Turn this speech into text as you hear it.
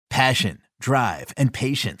Passion, drive, and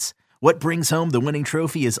patience. What brings home the winning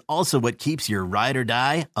trophy is also what keeps your ride or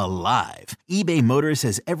die alive. eBay Motors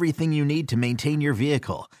has everything you need to maintain your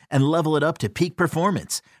vehicle and level it up to peak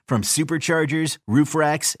performance, from superchargers, roof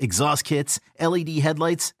racks, exhaust kits, LED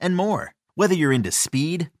headlights, and more. Whether you're into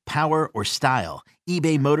speed, power, or style,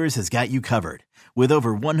 eBay Motors has got you covered. With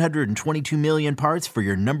over 122 million parts for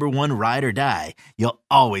your number one ride or die, you'll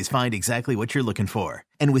always find exactly what you're looking for.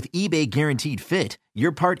 And with eBay Guaranteed Fit,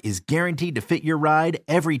 your part is guaranteed to fit your ride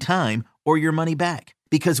every time or your money back.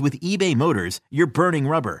 Because with eBay Motors, you're burning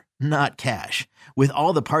rubber, not cash. With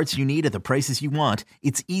all the parts you need at the prices you want,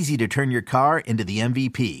 it's easy to turn your car into the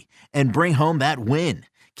MVP and bring home that win.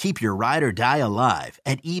 Keep your ride or die alive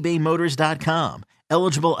at ebaymotors.com.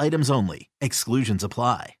 Eligible items only. Exclusions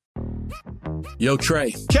apply. Yo,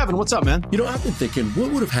 Trey. Kevin, what's up, man? You know, I've been thinking,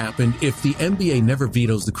 what would have happened if the NBA never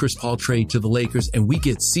vetoes the Chris Paul trade to the Lakers and we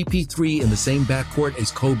get CP3 in the same backcourt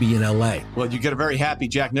as Kobe in LA? Well, you get a very happy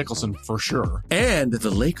Jack Nicholson for sure. And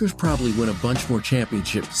the Lakers probably win a bunch more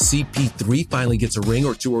championships. CP3 finally gets a ring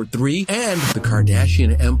or two or three, and the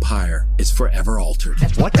Kardashian empire is forever altered.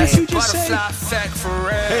 What did you just say?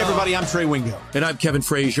 Hey, everybody, I'm Trey Wingo. And I'm Kevin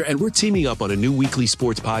Frazier, and we're teaming up on a new weekly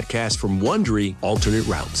sports podcast from Wondery, Alternate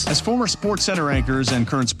Routes. As former Sports Center anchors and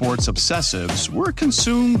current sports obsessives, we're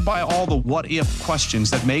consumed by all the what-if questions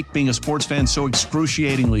that make being a sports fan so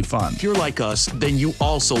excruciatingly fun. If you're like us, then you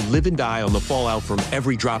also live and die on the fallout from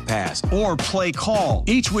every drop pass. Or play call.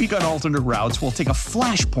 Each week on Alternate Routes, we'll take a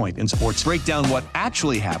flashpoint in sports, break down what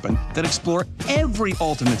actually happened, then explore every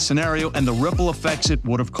alternate scenario and the ripple effects it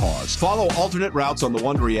would have caused. Follow Alternate Routes on the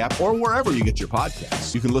Wondery app or wherever you get your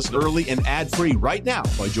podcasts. You can listen early and ad-free right now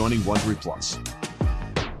by joining Wondery Plus.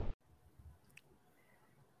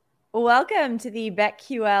 Welcome to the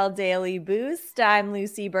BetQL Daily Boost. I'm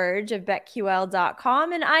Lucy Burge of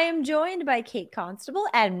BetQL.com, and I am joined by Kate Constable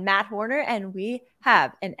and Matt Horner, and we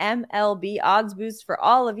have an MLB odds boost for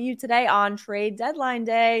all of you today on trade deadline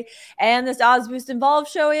day. And this odds boost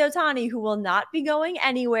involves Shohei Ohtani, who will not be going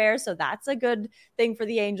anywhere. So that's a good thing for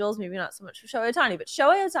the Angels. Maybe not so much for Shohei Ohtani, but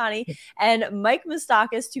Shohei Ohtani and Mike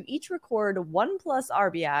Moustakas to each record 1+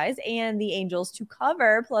 RBIs, and the Angels to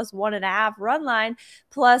cover +1.5 run line,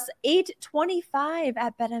 plus 825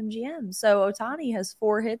 at BetMGM. So Ohtani has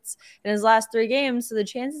 4 hits in his last 3 games. So the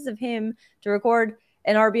chances of him to record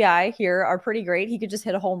an RBI here are pretty great. He could just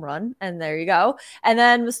hit a home run, and there you go. And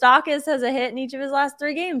then Moustakas has a hit in each of his last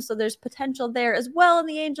 3 games, so there's potential there as well. And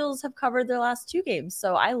the Angels have covered their last 2 games,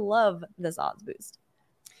 so I love this odds boost.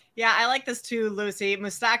 Yeah, I like this too, Lucy.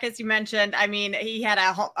 Moustakas, you mentioned, I mean, he had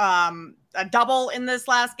a double in this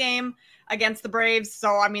last game against the Braves.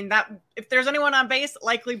 So, I mean, that if there's anyone on base,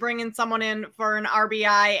 likely bringing someone in for an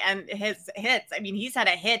RBI. And his hits, I mean, he's had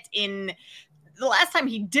a hit in the last time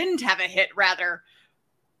he didn't have a hit, rather,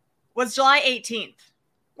 was July 18th.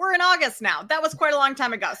 We're in August now. That was quite a long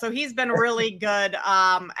time ago. So he's been really good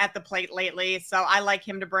at the plate lately. So I like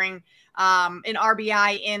him to bring an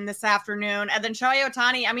RBI in this afternoon. And then Shohei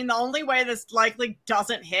Ohtani, I mean, the only way this likely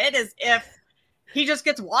doesn't hit is if he just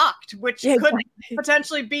gets walked, which could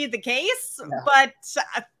potentially be the case. Yeah. But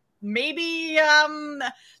maybe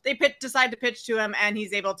they decide to pitch to him, and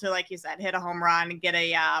he's able to, like you said, hit a home run and get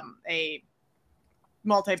a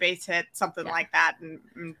multi-base hit, something like that, and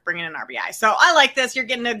bring in an RBI. So I like this. You're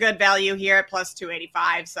getting a good value here at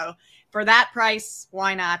 +285. So for that price,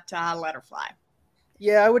 why not let her fly?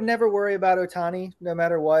 Yeah, I would never worry about Ohtani, no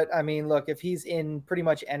matter what. I mean, look, if he's in pretty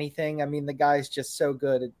much anything, I mean, the guy's just so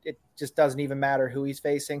good. It just doesn't even matter who he's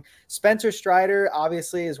facing. Spencer Strider,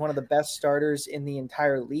 obviously, is one of the best starters in the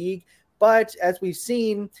entire league. But as we've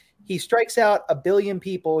seen, he strikes out 1 billion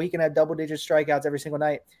people. He can have double-digit strikeouts every single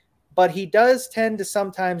night. But he does tend to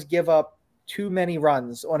sometimes give up too many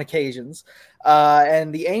runs on occasions.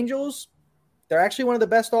 And the Angels, they're actually one of the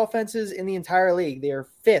best offenses in the entire league. They are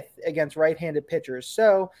 5th against right-handed pitchers.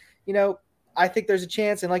 So, you know, I think there's a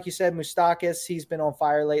chance. And like you said, Moustakas, he's been on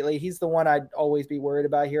fire lately. He's the one I'd always be worried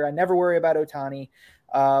about here. I never worry about Ohtani.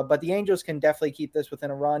 But the Angels can definitely keep this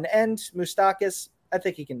within a run. And Moustakas, I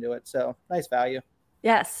think he can do it. So nice value.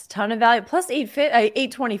 Yes, ton of value. Plus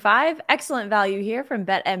 825. Excellent value here from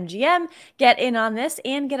BetMGM. Get in on this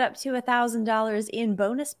and get up to $1,000 in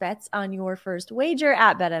bonus bets on your first wager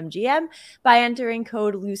at BetMGM by entering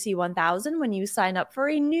code Lucy1000 when you sign up for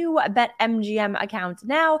a new BetMGM account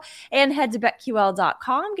now. And head to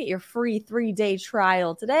BetQL.com. Get your free 3-day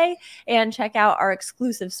trial today and check out our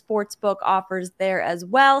exclusive sportsbook offers there as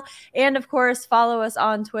well. And of course, follow us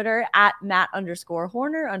on Twitter at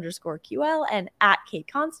Matt_Horner_QL and at Kate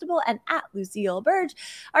Constable and at Lucille Burge.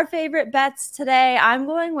 Our favorite bets today, I'm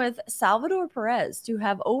going with Salvador Perez to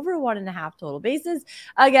have over 1.5 total bases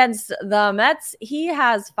against the Mets. He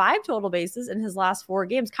has 5 total bases in his last 4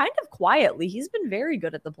 games, kind of quietly. He's been very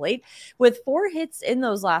good at the plate with 4 hits in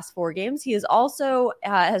those last 4 games. He is also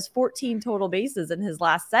has 14 total bases in his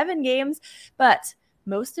last 7 games, but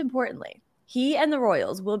most importantly, he and the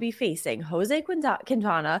Royals will be facing Jose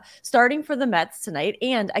Quintana starting for the Mets tonight,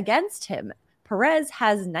 and against him, Perez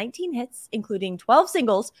has 19 hits, including 12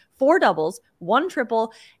 singles, 4 doubles, 1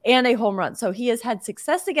 triple, and a home run. So he has had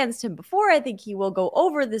success against him before. I think he will go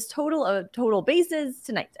over this total of total bases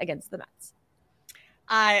tonight against the Mets.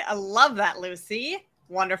 I love that, Lucy.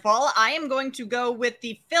 Wonderful. I am going to go with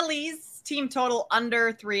the Phillies team total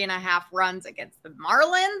under 3.5 runs against the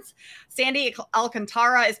Marlins. Sandy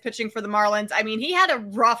Alcantara is pitching for the Marlins. I mean, he had a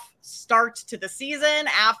rough start to the season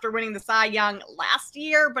after winning the Cy Young last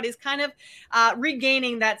year, but he's kind of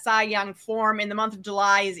regaining that Cy Young form. In the month of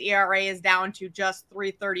July, his ERA is down to just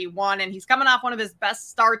 3.31, and he's coming off one of his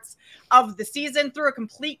best starts of the season. Through a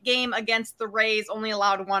complete game against the Rays, only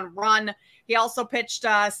allowed 1 run. He also pitched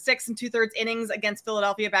 6 2/3 innings against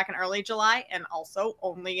Philadelphia back in early July and also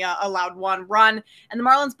only allowed 1 run. And the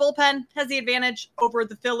Marlins bullpen has the advantage over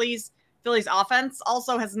the Phillies. Phillies offense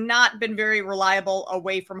also has not been very reliable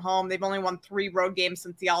away from home. They've only won 3 road games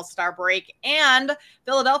since the All-Star break. And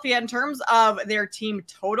Philadelphia, in terms of their team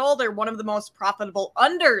total, they're one of the most profitable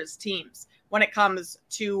unders teams when it comes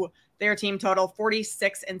to their team total,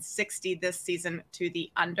 46-60 this season to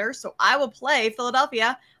the under. So I will play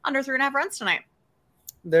Philadelphia under 3.5 runs tonight.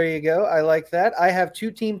 There you go. I like that. I have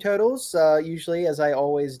 2 team totals, usually, as I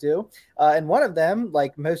always do. And one of them,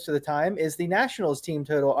 like most of the time, is the Nationals team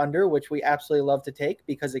total under, which we absolutely love to take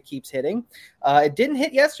because it keeps hitting. It didn't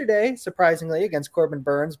hit yesterday, surprisingly, against Corbin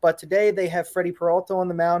Burns, but today they have Freddie Peralta on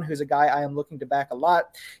the mound, who's a guy I am looking to back a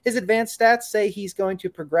lot. His advanced stats say he's going to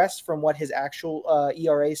progress from what his actual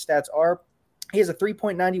ERA stats are. He has a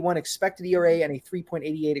 3.91 expected ERA and a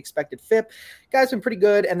 3.88 expected FIP. Guy's been pretty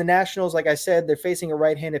good. And the Nationals, like I said, they're facing a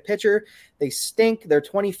right-handed pitcher. They stink. They're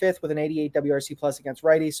 25th with an 88 WRC plus against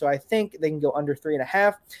righties. So I think they can go under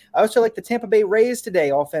 3.5. I also like the Tampa Bay Rays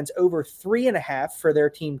today, offense over 3.5 for their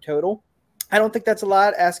team total. I don't think that's a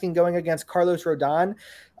lot, asking going against Carlos Rodon,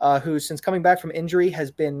 who since coming back from injury has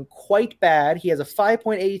been quite bad. He has a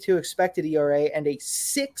 5.82 expected ERA and a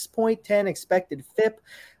 6.10 expected FIP.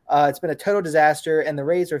 It's been a total disaster, and the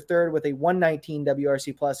Rays are third with a 119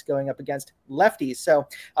 WRC plus going up against lefties. So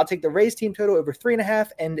I'll take the Rays team total over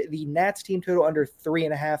 3.5 and the Nats team total under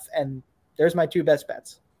 3.5. And there's my 2 best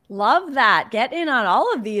bets. Love that. Get in on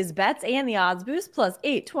all of these bets and the odds boost plus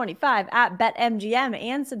 825 at BetMGM,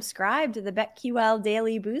 and subscribe to the BetQL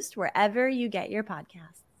Daily Boost wherever you get your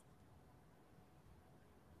podcasts.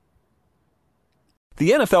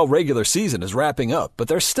 The NFL regular season is wrapping up, but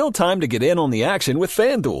there's still time to get in on the action with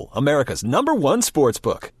FanDuel, America's #1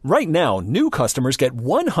 sportsbook. Right now, new customers get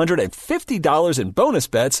 $150 in bonus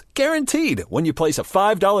bets guaranteed when you place a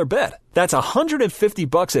 $5 bet. That's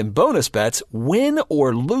 $150 in bonus bets, win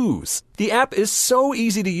or lose. The app is so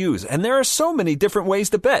easy to use, and there are so many different ways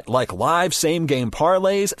to bet, like live same-game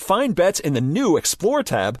parlays, find bets in the new Explore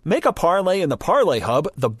tab, make a parlay in the Parlay Hub,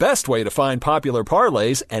 the best way to find popular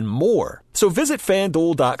parlays, and more. So visit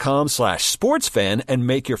FanDuel.com/sportsfan and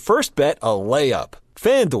make your first bet a layup.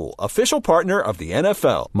 FanDuel, official partner of the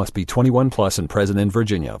NFL. Must be 21 plus and present in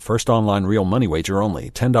Virginia. First online real money wager only.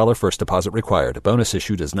 $10 first deposit required. Bonus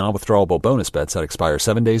issued as non-withdrawable bonus bets that expire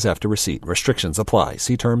 7 days after receipt. Restrictions apply.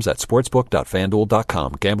 See terms at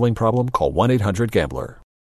sportsbook.fanduel.com. Gambling problem? Call 1-800-GAMBLER.